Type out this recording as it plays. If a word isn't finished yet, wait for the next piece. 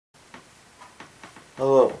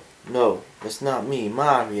Hello. No, it's not me,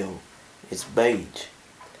 Mario. It's Beige.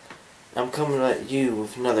 I'm coming at you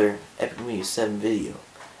with another EpicMedia7 video.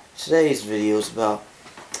 Today's video is about,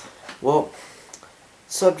 well,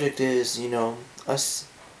 subject is, us,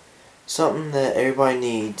 something that everybody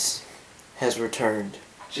needs has returned.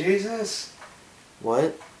 Jesus?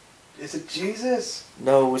 What? Is it Jesus?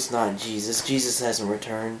 No, it's not Jesus. Jesus hasn't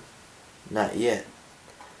returned. Not yet.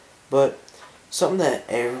 But something that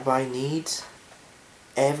everybody needs,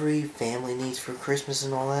 every family needs for Christmas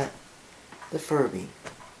and all that, the Furby.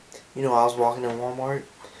 I was walking in Walmart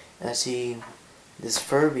and I see this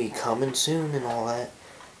Furby coming soon and all that.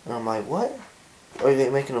 And I'm like, what? Are they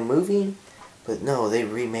making a movie? But no, they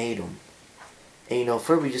remade them. And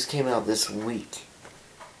Furby just came out this week.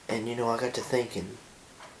 And I got to thinking,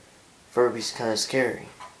 Furby's kind of scary.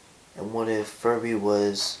 And what if Furby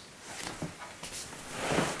was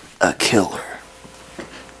a killer?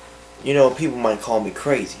 People might call me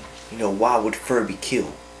crazy. Why would Furby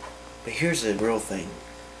kill? But here's the real thing.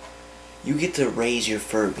 You get to raise your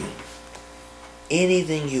Furby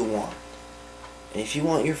anything you want. And if you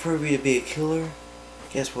want your Furby to be a killer,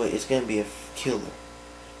 guess what? It's going to be a killer.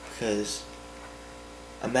 Because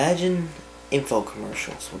imagine info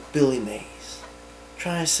commercials with Billy Mays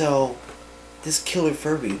trying to sell this killer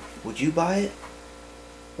Furby. Would you buy it?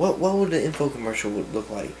 What would the info commercial look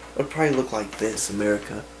like? It would probably look like this,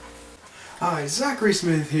 America. Hi, Zachary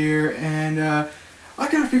Smith here, and I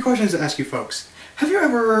got a few questions to ask you folks. Have you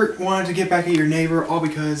ever wanted to get back at your neighbor all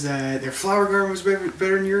because their flower garden was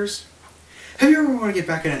better than yours? Have you ever wanted to get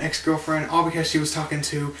back at an ex-girlfriend all because she was talking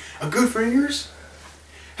to a good friend of yours?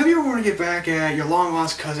 Have you ever wanted to get back at your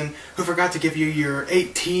long-lost cousin who forgot to give you your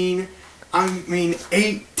 18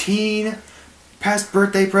 past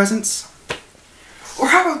birthday presents? Or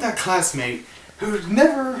how about that classmate who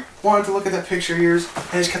never wanted to look at that picture of yours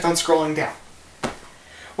and just kept on scrolling down?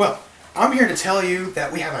 Well, I'm here to tell you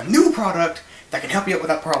that we have a new product that can help you out with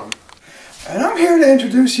that problem. And I'm here to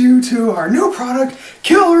introduce you to our new product,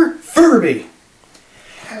 Killer Furby.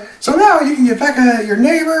 So now you can get back at your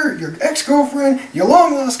neighbor, your ex-girlfriend, your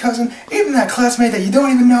long-lost cousin, even that classmate that you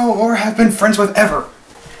don't even know or have been friends with ever.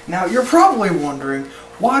 Now you're probably wondering,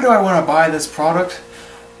 why do I want to buy this product?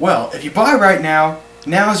 Well, if you buy right now,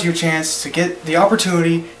 now's your chance to get the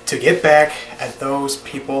opportunity to get back at those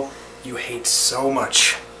people you hate so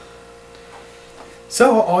much.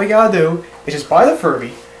 So all you gotta do is just buy the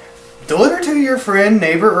Furby, deliver it to your friend,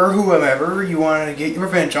 neighbor, or whoever you want to get your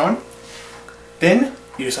revenge on. Then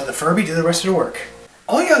you just let the Furby do the rest of the work.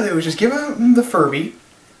 All you gotta do is just give him the Furby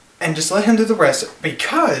and just let him do the rest,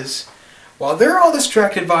 because while they're all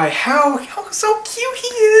distracted by how so cute he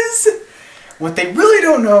is, what they really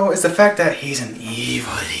don't know is the fact that he's an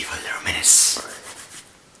evil little menace.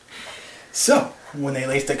 So, when they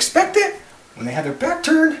least expect it, when they have their back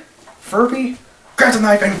turned, Furby grabs a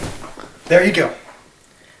knife and there you go.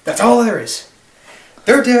 That's all there is.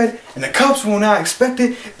 They're dead, and the cops will not expect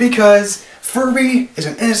it because Furby is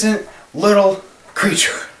an innocent little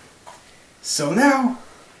creature. So now,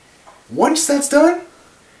 once that's done,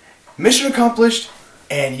 mission accomplished,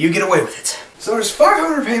 and you get away with it. So there's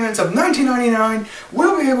 500 payments of $19.99.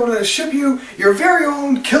 We'll be able to ship you your very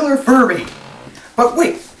own Killer Furby. But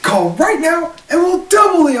wait, call right now and we'll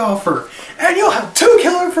double the offer. And you'll have 2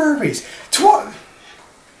 Killer Furbies. 2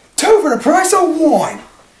 for the price of 1.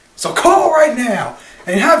 So call right now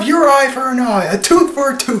and have your eye for an eye, a tooth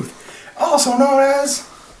for a tooth. Also known as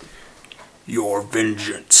your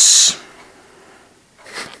vengeance.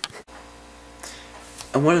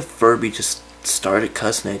 And what if Furby just started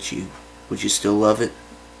cussing at you? Would you still love it?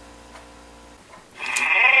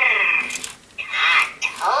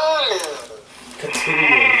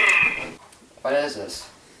 Cthulhu. What is this?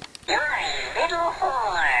 You're a little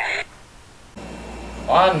whore.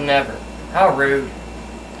 Oh, never. How rude. What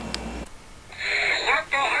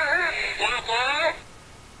the hell, jackass?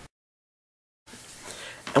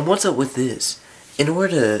 And what's up with this? In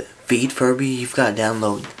order to feed Furby, you've got to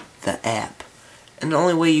download the app. And the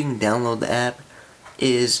only way you can download the app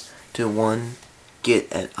is to, 1, get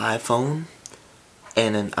an iPhone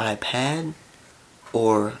and an iPad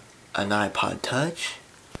or an iPod Touch,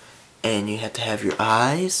 and you have to have your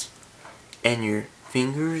eyes and your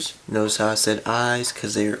fingers. Notice how I said eyes,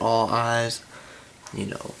 because they're all eyes.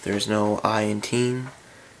 There's no I in team,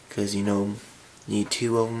 because you need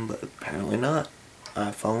 2 of them, but apparently not.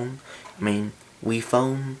 iPhone, Wii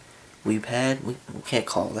phone, Wii pad, we can't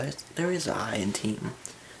call that. There is an I in team.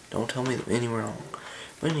 Don't tell me any wrong.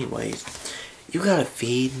 But anyways, you gotta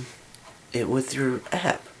feed it with your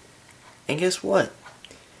app. And guess what?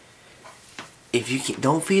 if you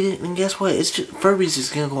don't feed it, then guess what? It's just Furby's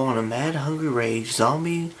just gonna go on a mad hungry rage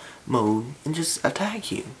zombie mode and just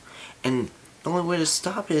attack you. And the only way to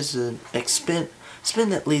stop it is to spend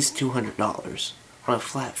at least $200 on a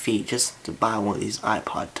flat fee just to buy one of these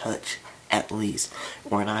iPod Touch at least,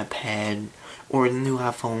 or an iPad, or the new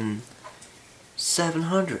iPhone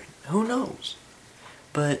 700. Who knows?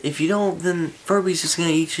 But if you don't, then Furby's just gonna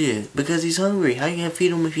eat you because he's hungry. How you gonna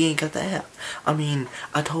feed him if you ain't got the app? I mean,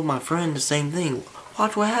 I told my friend the same thing.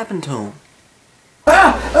 Watch what happened to him.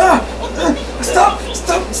 Stop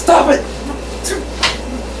it!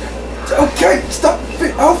 Okay, stop.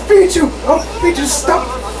 I'll feed you. Stop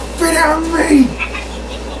feeding on me.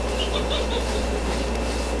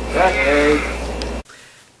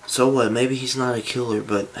 So what? Maybe he's not a killer,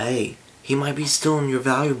 but hey, he might be stealing your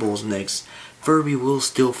valuables next. Furby will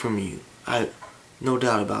steal from you. No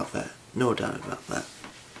doubt about that. No doubt about that.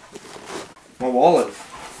 My wallet.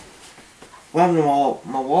 What happened to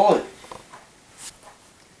my wallet?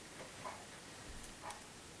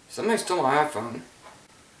 Somebody stole my iPhone.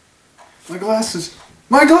 My glasses.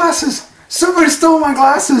 My glasses. Somebody stole my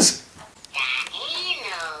glasses.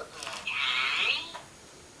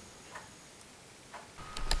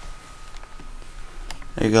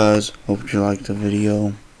 Hey guys, hope you liked the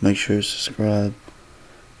video. Make sure to subscribe.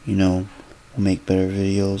 You know, we'll make better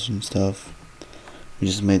videos and stuff. We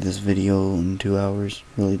just made this video in 2 hours.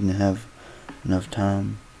 Really didn't have enough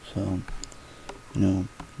time. So, you know,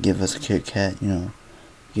 give us a Kit Kat, you know.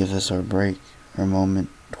 Give us our break, our moment,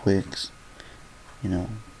 Twix. You know,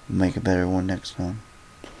 we'll make a better one next time.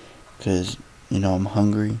 Because, you know, I'm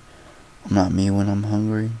hungry. I'm not me when I'm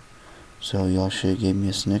hungry. So y'all should have gave me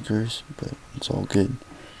a Snickers. But it's all good.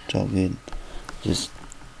 It's all good. Just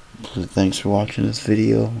thanks for watching this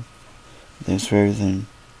video. Thanks for everything.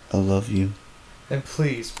 I love you. And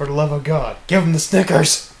please, for the love of God, give him the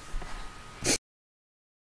Snickers.